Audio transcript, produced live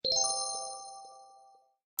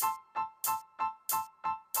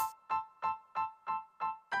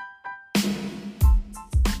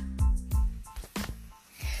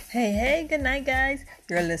Hey, good night, guys.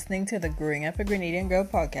 You're listening to the Growing Up a Grenadian Girl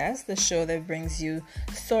podcast, the show that brings you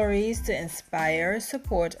stories to inspire,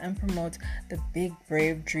 support, and promote the big,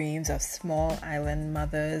 brave dreams of small island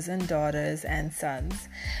mothers and daughters and sons.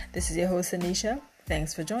 This is your host, Anisha.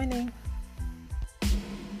 Thanks for joining.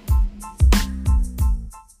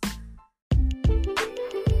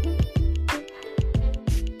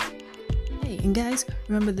 And guys,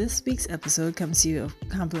 remember this week's episode comes to you of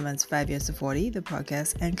compliments 5 years to 40, the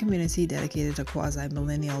podcast and community dedicated to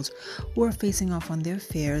quasi-millennials who are facing off on their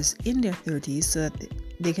affairs in their 30s so that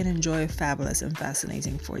they can enjoy a fabulous and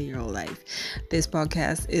fascinating 40-year-old life. This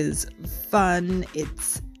podcast is fun,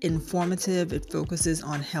 it's informative, it focuses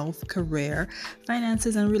on health, career,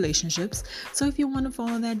 finances, and relationships. So if you want to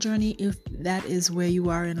follow that journey, if that is where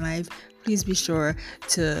you are in life, please be sure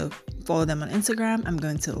to follow them on Instagram. I'm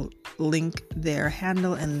going to link their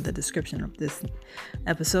handle in the description of this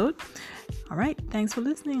episode. All right, thanks for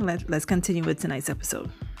listening. Let's continue with tonight's episode.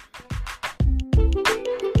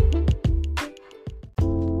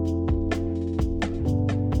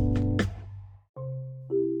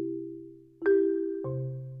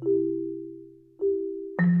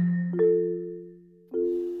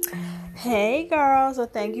 Hey girls, so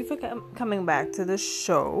thank you for coming back to the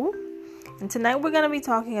show. And tonight we're going to be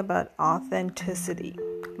talking about authenticity.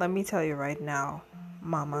 Let me tell you right now,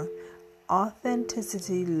 mama,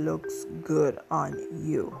 authenticity looks good on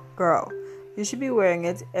you. Girl, you should be wearing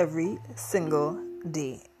it every single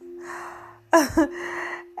day.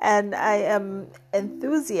 And I am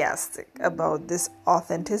enthusiastic about this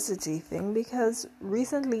authenticity thing because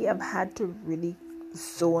recently I've had to really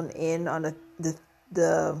zone in on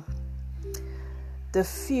the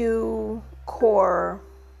few core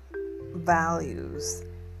values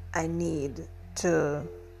I need to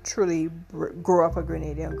truly grow up a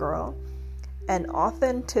Grenadian girl, and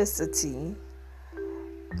authenticity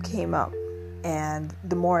came up. And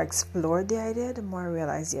the more I explored the idea, the more I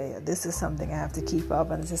realized, this is something I have to keep up,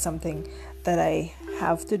 and this is something that I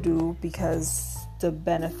have to do because the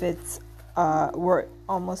benefits were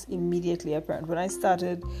almost immediately apparent when I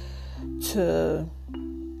started to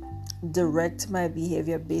direct my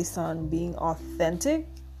behavior based on being authentic.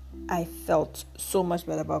 I felt so much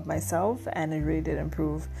better about myself, and it really did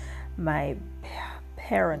improve my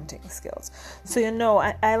parenting skills. So,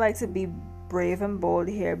 I like to be brave and bold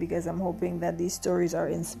here because I'm hoping that these stories are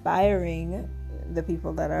inspiring the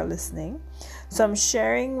people that are listening. So I'm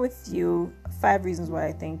sharing with you 5 reasons why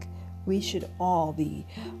I think we should all be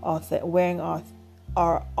wearing our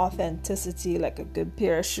authenticity like a good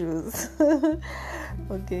pair of shoes.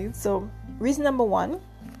 Okay, so reason number 1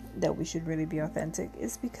 that we should really be authentic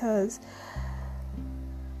is because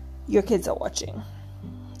your kids are watching.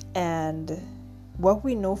 And what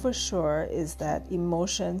we know for sure is that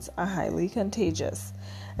emotions are highly contagious.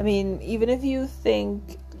 I mean, even if you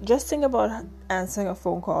just think about answering a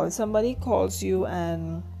phone call. If somebody calls you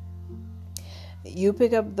and you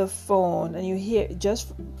pick up the phone and you hear,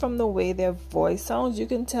 just from the way their voice sounds, you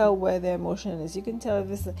can tell where their emotion is. You can tell if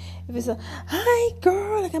it's a hi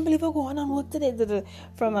girl, I can't believe I'm going on work today,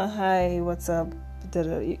 from a hi, what's up,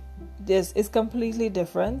 it's completely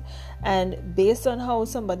different. And based on how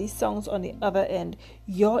somebody sounds on the other end,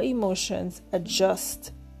 your emotions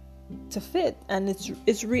adjust to fit. And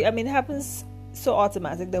it happens so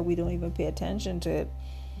automatic that we don't even pay attention to it.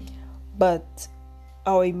 But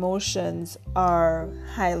our emotions are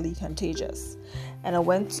highly contagious. And I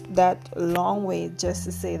went that long way just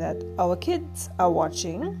to say that our kids are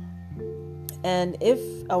watching. And if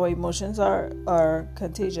our emotions are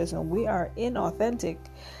contagious and we are inauthentic,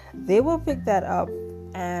 they will pick that up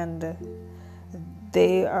and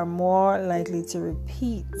they are more likely to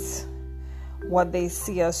repeat what they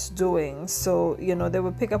see us doing. So, they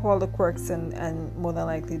will pick up all the quirks and more than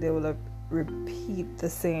likely they will repeat the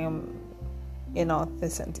same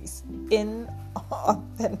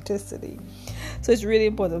inauthenticity. So it's really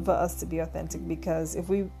important for us to be authentic, because if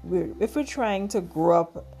we're trying to grow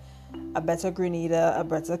up a better Grenada, a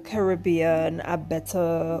better Caribbean, a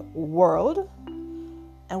better world,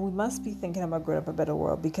 and we must be thinking about growing up a better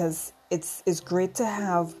world, because it's great to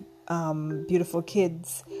have beautiful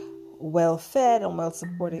kids, well-fed and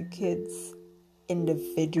well-supported kids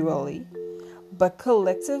individually. But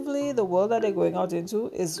collectively, the world that they're going out into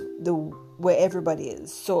is where everybody is.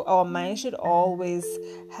 So our mind should always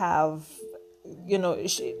have,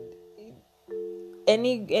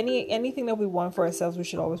 anything that we want for ourselves, we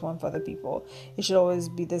should always want for other people. It should always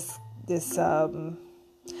be this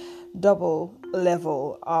double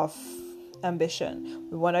level of ambition.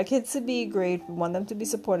 We want our kids to be great. We want them to be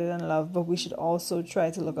supported and loved, but we should also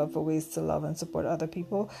try to look out for ways to love and support other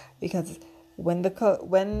people, because When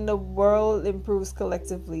the world improves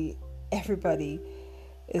collectively, everybody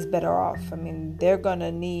is better off. I mean, they're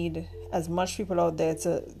gonna need as much people out there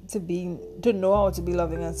to know how to be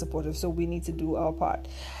loving and supportive. So we need to do our part.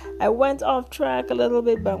 I went off track a little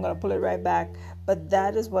bit, but I'm gonna pull it right back. But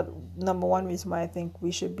that is what number one reason why I think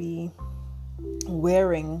we should be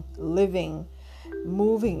wearing, living,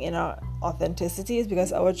 moving in our authenticity is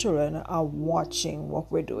because our children are watching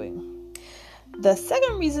what we're doing. The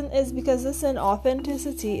second reason is because, listen,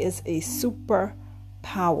 authenticity is a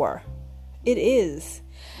superpower. It is.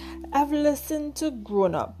 I've listened to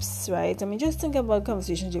grown-ups, right? I mean, just think about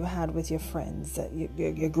conversations you've had with your friends,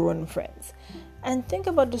 your grown friends, and think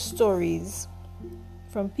about the stories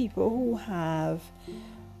from people who have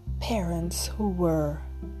parents who were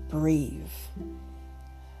brave.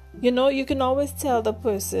 You know, you can always tell the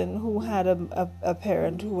person who had a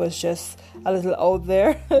parent who was just a little out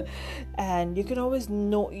there, and you can always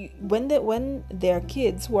know when their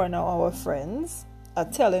kids, who are now our friends, are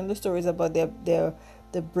telling the stories about the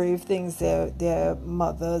brave things their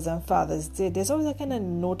mothers and fathers did. There's always a kind of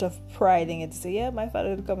note of pride in it to say, yeah, my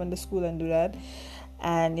father would come into school and do that,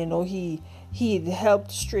 and you know he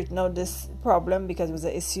helped straighten out this problem because it was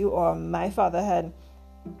an issue, or my father had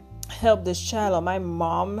helped this child, or my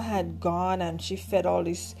mom had gone and she fed all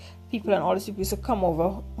these people, and all these people used to come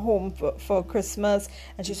over home for Christmas,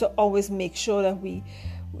 and she used to always make sure that we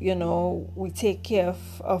take care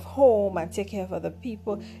of home and take care of other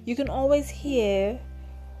people. You can always hear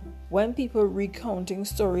when people recounting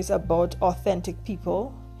stories about authentic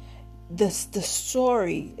people, the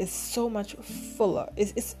story is so much fuller.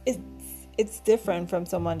 It's different from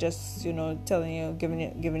someone just telling you, giving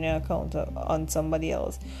you an account on somebody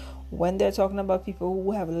else. When they're talking about people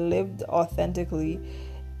who have lived authentically,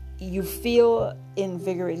 you feel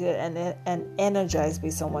invigorated and energized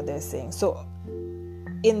based on what they're saying. So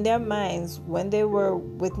in their minds, when they were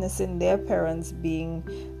witnessing their parents being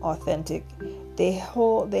authentic, they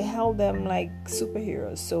held them like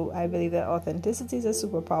superheroes. So I believe that authenticity is a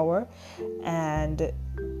superpower, and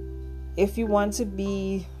if you want to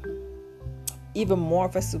be even more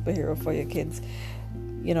of a superhero for your kids,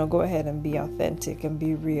 go ahead and be authentic and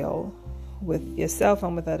be real with yourself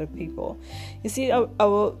and with other people. You see,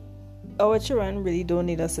 our children really don't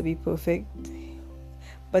need us to be perfect,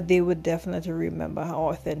 but they would definitely remember how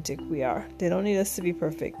authentic we are. They don't need us to be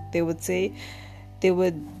perfect. They would say, they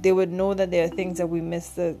would know that there are things that we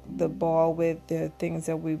missed the ball with. There are things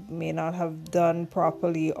that we may not have done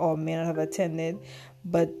properly or may not have attended.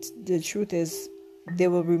 But the truth is, they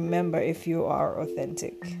will remember if you are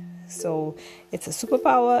authentic. So it's a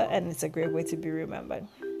superpower, and it's a great way to be remembered.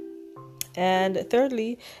 And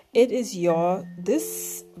thirdly, it is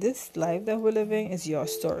this life that we're living is your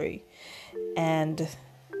story, and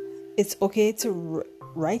it's okay to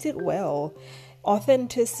write it well.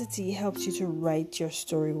 Authenticity helps you to write your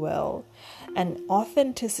story well, and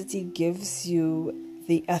authenticity gives you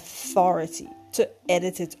the authority to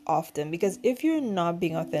edit it often. Because if you're not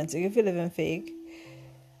being authentic, if you're living fake,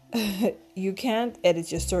 you can't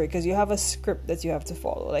edit your story because you have a script that you have to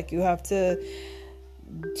follow. Like, you have to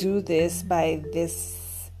do this by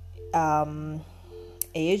this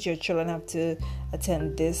age. Your children have to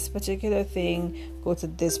attend this particular thing, go to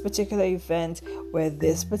this particular event, wear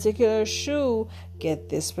this particular shoe, get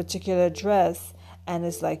this particular dress, and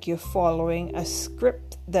it's like you're following a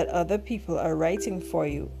script that other people are writing for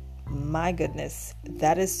you. My goodness,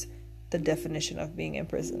 that is the definition of being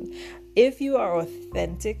imprisoned. If you are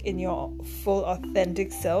authentic in your full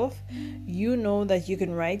authentic self, you know that you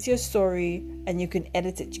can write your story and you can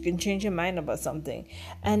edit it. You can change your mind about something.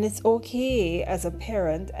 And it's okay as a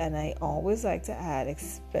parent, and I always like to add,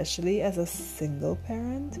 especially as a single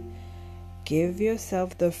parent, give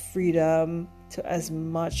yourself the freedom to as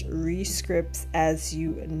much rescripts as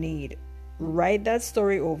you need. Write that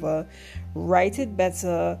story over, write it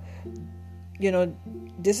better.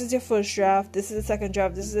 This is your first draft, this is the second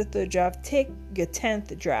draft, this is the third draft. Take your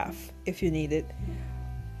 10th draft if you need it,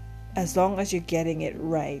 as long as you're getting it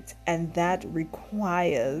right. And that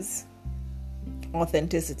requires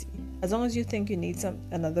authenticity. As long as you think you need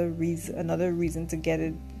another reason to get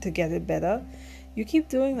it better, you keep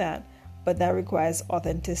doing that. But that requires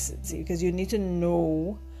authenticity, because you need to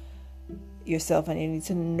know yourself and you need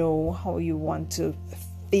to know how you want to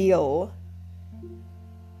feel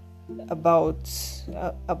about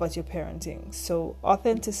your parenting. So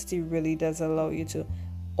authenticity really does allow you to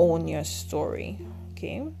own your story.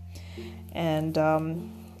 Okay. And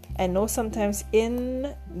I know sometimes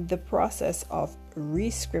in the process of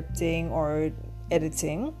rescripting or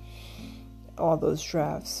editing all those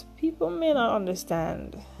drafts, people may not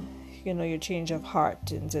understand your change of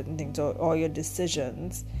heart in certain things, or your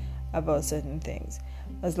decisions about certain things.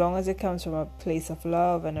 As long as it comes from a place of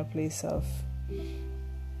love and a place of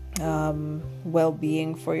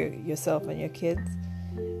well-being for yourself and your kids,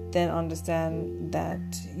 then understand that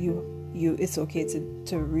it's okay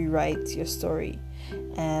to rewrite your story.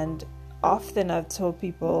 And often I've told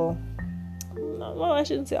people, well, I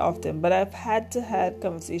shouldn't say often, but I've had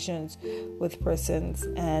conversations with persons,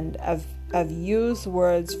 and I've used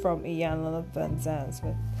words from Iyanla Vanzant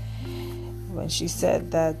Smith when she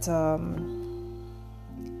said that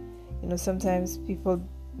sometimes people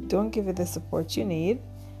don't give you the support you need,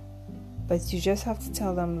 but you just have to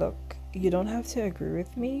tell them, look, you don't have to agree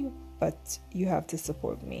with me, but you have to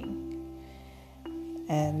support me.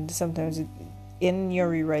 And sometimes in your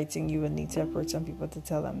rewriting, you will need to approach some people to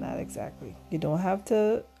tell them that exactly. You don't have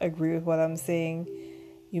to agree with what I'm saying.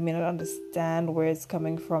 You may not understand where it's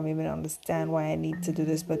coming from. You may not understand why I need to do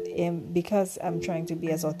this, but because I'm trying to be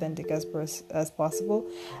as authentic as possible,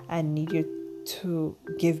 I need you to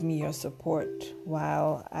give me your support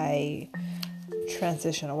while I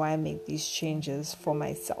transition, or while I make these changes for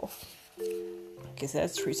myself. Okay, so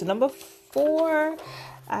that's 3. So number 4,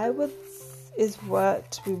 is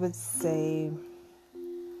what we would say,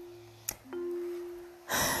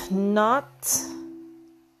 not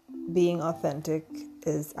being authentic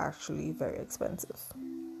is actually very expensive,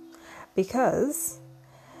 because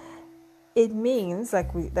it means,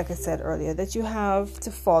 like I said earlier, that you have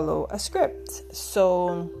to follow a script.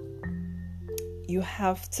 So you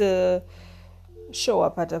have to show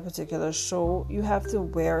up at a particular show, you have to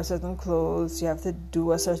wear certain clothes, you have to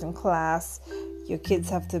do a certain class, your kids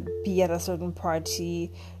have to be at a certain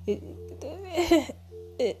party. If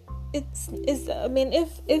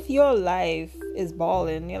your life is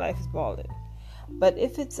balling, your life is balling. But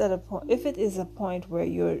if it is a point where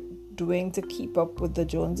you're doing to keep up with the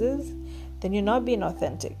Joneses, then you're not being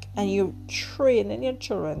authentic, and you're training your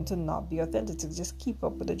children to not be authentic, to just keep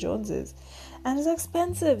up with the Joneses. And it's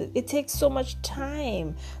expensive. It takes so much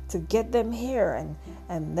time to get them here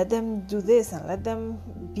and let them do this and let them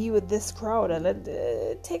be with this crowd, and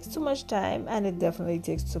it takes too much time, and it definitely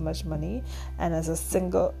takes too much money. And as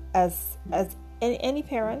any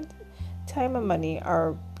parent, time and money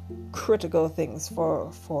are critical things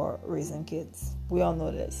for raising kids. We all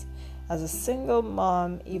know this. As a single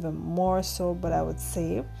mom, even more so, but I would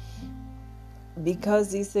say,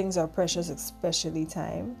 because these things are precious, especially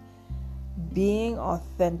time, being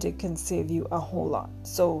authentic can save you a whole lot.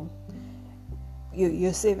 So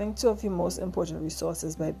you're saving 2 of your most important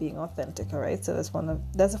resources by being authentic. All right, so that's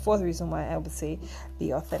the 4th reason why I would say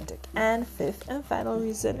be authentic. And 5th and final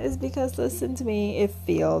reason is because, listen to me, it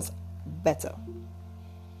feels better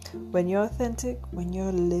when you're authentic, when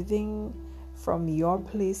you're living from your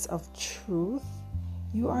place of truth.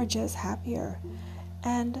 You are just happier,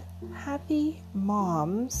 and happy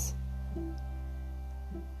moms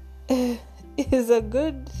is a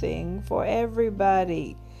good thing for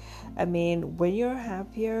everybody. I mean, when you're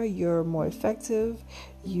happier, you're more effective,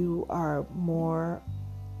 you are more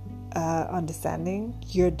understanding,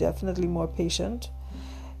 you're definitely more patient,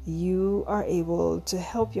 you are able to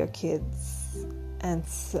help your kids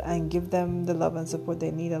and give them the love and support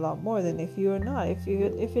they need a lot more than if you're not. If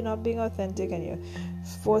you're not being authentic and you're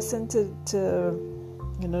forcing to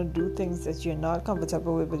do things that you're not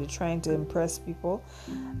comfortable with, but you're trying to impress people,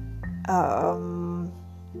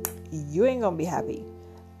 you ain't gonna be happy.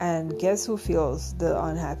 And guess who feels the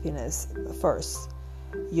unhappiness first?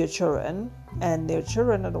 Your children. And their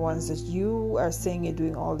children are the ones that you are saying you're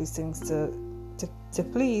doing all these things to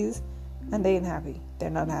please, and they ain't happy.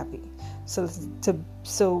 They're not happy. So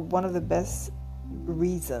one of the best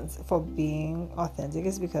reasons for being authentic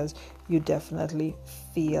is because you definitely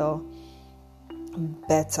feel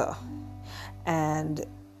better. And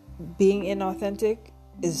being inauthentic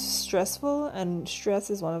is stressful, and stress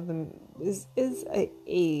is one of them. Is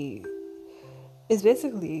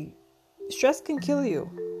basically, stress can kill you.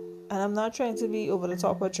 And I'm not trying to be over the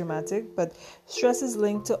top or dramatic, but stress is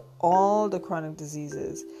linked to all the chronic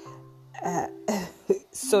diseases.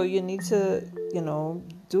 So you need to,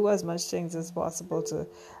 do as much things as possible to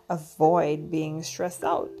avoid being stressed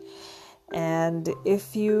out. And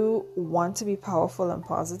if you want to be powerful and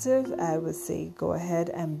positive, I would say go ahead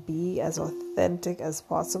and be as authentic as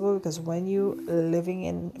possible, because when you living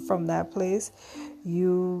in from that place,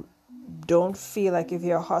 you don't feel like if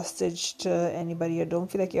you're hostage to anybody. You don't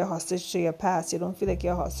feel like you're hostage to your past. You don't feel like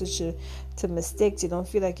you're hostage to mistakes. You don't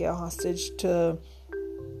feel like you're hostage to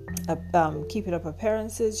keeping up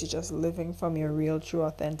appearances. You're just living from your real, true,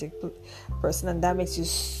 authentic person, and that makes you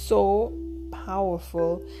so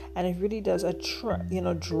powerful, and it really does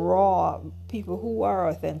draw people who are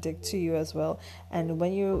authentic to you as well. And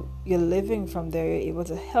when you're living from there, you're able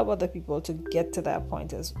to help other people to get to that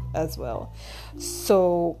point as well.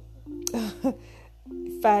 So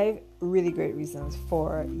 5 really great reasons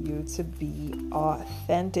for you to be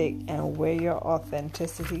authentic and wear your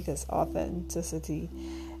authenticity, because authenticity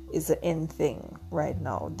is an in thing right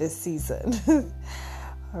now this season.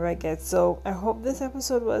 All right, guys. So I hope this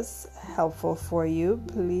episode was helpful for you.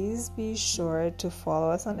 Please be sure to follow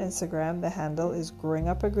us on Instagram. The handle is Growing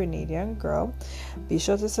Up a Grenadian Girl. Be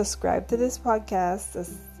sure to subscribe to this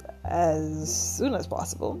podcast as soon as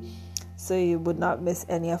possible, so you would not miss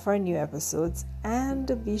any of our new episodes.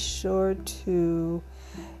 And be sure to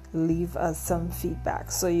leave us some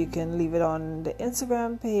feedback. So you can leave it on the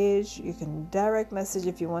Instagram page. You can direct message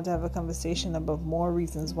if you want to have a conversation about more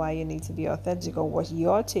reasons why you need to be authentic, or what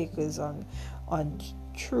your take is on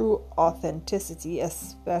true authenticity,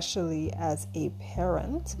 especially as a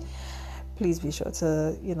parent. Please be sure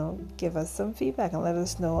to, give us some feedback and let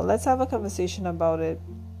us know. Let's have a conversation about it.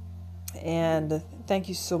 And thank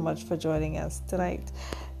you so much for joining us tonight.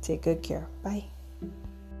 Take good care. Bye.